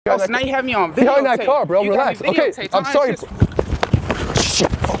Oh, so now you have me on video. Behind that car, bro. Relax. Okay, I'm sorry.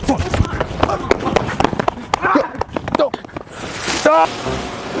 Shit. Fuck. Don't. Stop.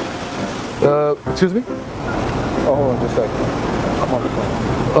 Excuse me? Oh, hold on just a second. I'm on the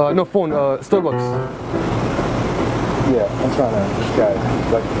phone. No phone. Starbucks. Yeah, I'm trying to. This guy.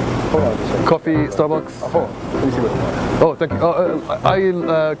 Like, hold on just a second. Coffee, Starbucks. Hold on. Let me see what it wants. Oh, thank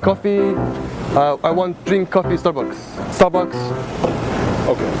you. Coffee. I want drink coffee, Starbucks. Starbucks.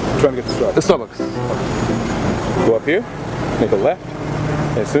 Okay, I'm trying to get the Starbucks. Starbucks. Go up here, make a left.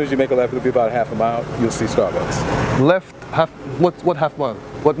 And as soon as you make a left, it'll be about half a mile. You'll see Starbucks. Left half. What half mile?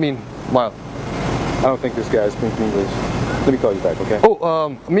 What mean mile? I don't think this guy speaks English. Let me call you back, okay?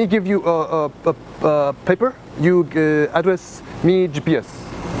 Oh, me give you paper. You address me GPS.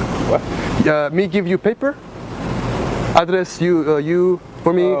 What? Me give you paper. Address you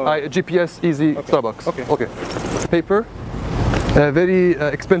for me. GPS easy okay. Starbucks. Okay. Okay. Paper. Very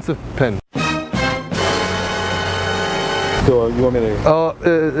expensive pen. So you want me to?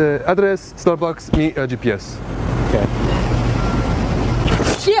 Address Starbucks me GPS. Okay.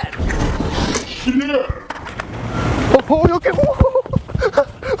 Shit! Oh, okay.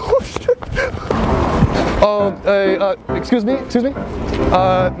 Oh shit. Excuse me.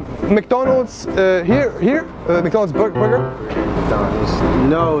 McDonald's here. McDonald's burger. McDonald's.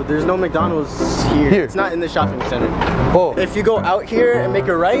 No, there's no McDonald's here. It's not in the shopping center. Oh. If you go out here and make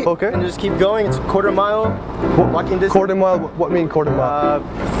a right, okay, and just keep going, it's a quarter mile walking distance. Quarter mile. What mean quarter mile?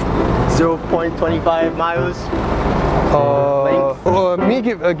 0.25 miles. Me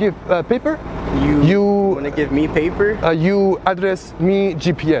give paper. You want to give me paper? You address me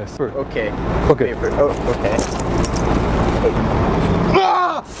GPS. Okay. Okay. Paper. Oh, okay.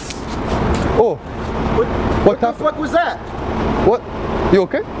 Ah! Oh. What the fuck was that? What? You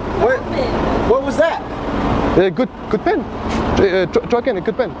okay? What was that? Good pen. Try again. A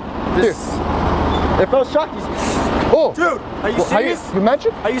good pen. This. It felt shocky. Oh. Dude, are you serious? You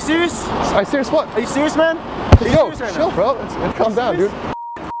magic? Are you serious? I serious what? Are you serious, man? Yo, chill, bro. Calm down, dude.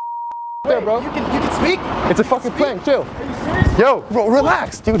 Wait, there, bro. You can speak? It's a fucking prank. Chill. Are you serious? Yo, bro,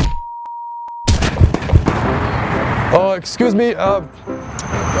 relax, dude. Excuse me.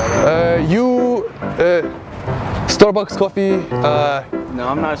 You Starbucks coffee. No,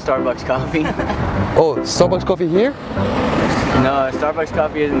 I'm not a Starbucks coffee. Oh, Starbucks coffee here? No, Starbucks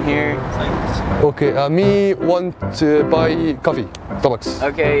coffee isn't here. Okay, me want to buy coffee. Starbucks.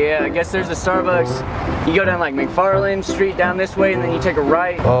 Okay, yeah, I guess there's a Starbucks. You go down like McFarland Street down this way, and then you take a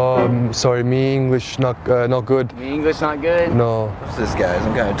right. Sorry, me English not good. Me English not good? No. What's this guy?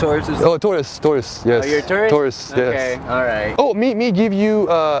 Some kind of tourist? Oh, tourist, yes. Oh, you're a tourist? Tourist, yes. Okay, all right. Oh, me give you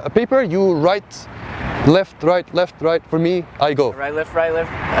a paper. You write left, right for me. I go. Right, left.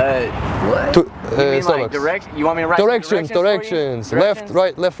 What? To You mean Starbucks. like you want me to write Directions.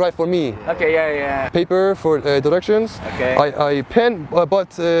 Left, right for me. Okay, yeah. Paper for directions. Okay. I pen,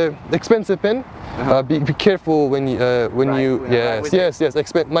 but expensive pen. Be careful when you yes.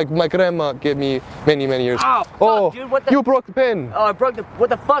 My grandma gave me many years. Oh, fuck, dude, what the? You broke the pen. Oh, I broke the. What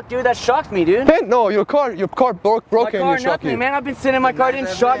the fuck, dude? That shocked me, dude. Pen? No, your car broken. My car, You shocked nothing, you. man. I've been sitting in my car,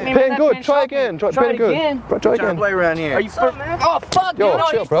 didn't shock me. Pen man. good. Try again. Try it good. again. Try again. Play around here. Are you for? Oh fuck, Yo, dude.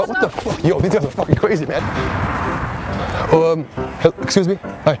 chill, bro. What the fuck? Yo, these guys are fucking crazy, man. Excuse me.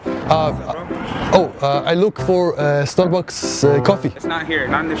 Hi. I look for Starbucks coffee. It's not here,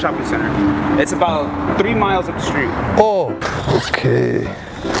 not in the shopping center. It's about 3 miles up the street. Oh, okay.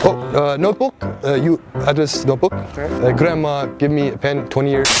 Oh, notebook. You address notebook. Grandma, give me a pen. 20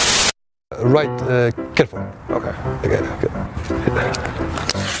 years. Write careful. Okay.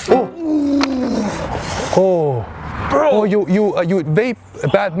 Oh. Bro. Oh, you vape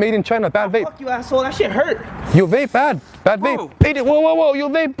bad, made in China, bad vape. Fuck you, asshole. That shit hurt. You vape bad vape. Whoa, you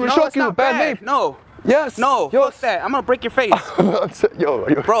vape, No, shock it's you, not bad bad. vape. No. Yes. No, fuck that. I'm gonna break your face. Yo,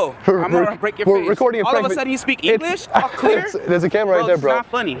 Bro, I'm gonna break your face. We're recording a All prank. of a sudden you speak English? All clear? There's a camera right there, bro. It's not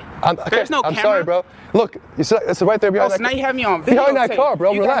funny. There's no I'm camera. sorry, bro. Look, you see, it's right there behind Oh, so now you have me on video. behind that car,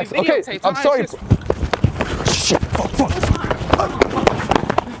 bro. Relax. Okay, I'm sorry. Shit, fuck.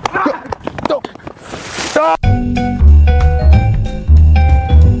 Don't. Stop.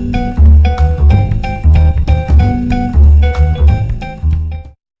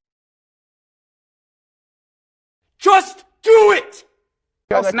 Just do it!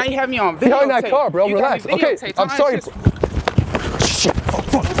 Oh, so now you have me on video. Behind that car, bro. Relax. Okay, I'm sorry. Shit,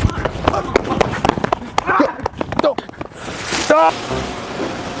 fuck. Don't. Stop.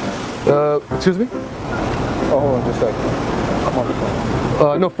 Excuse me? Oh, hold on just a second. I'm on the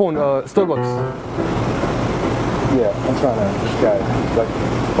phone. No phone. Starbucks. Yeah, I'm trying to. This guy. Like,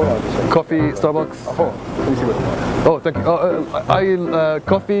 hold on just a second. Coffee, Starbucks. Hold on. Let me see what you want. Oh, thank you.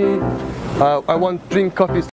 Coffee. I want drink coffee.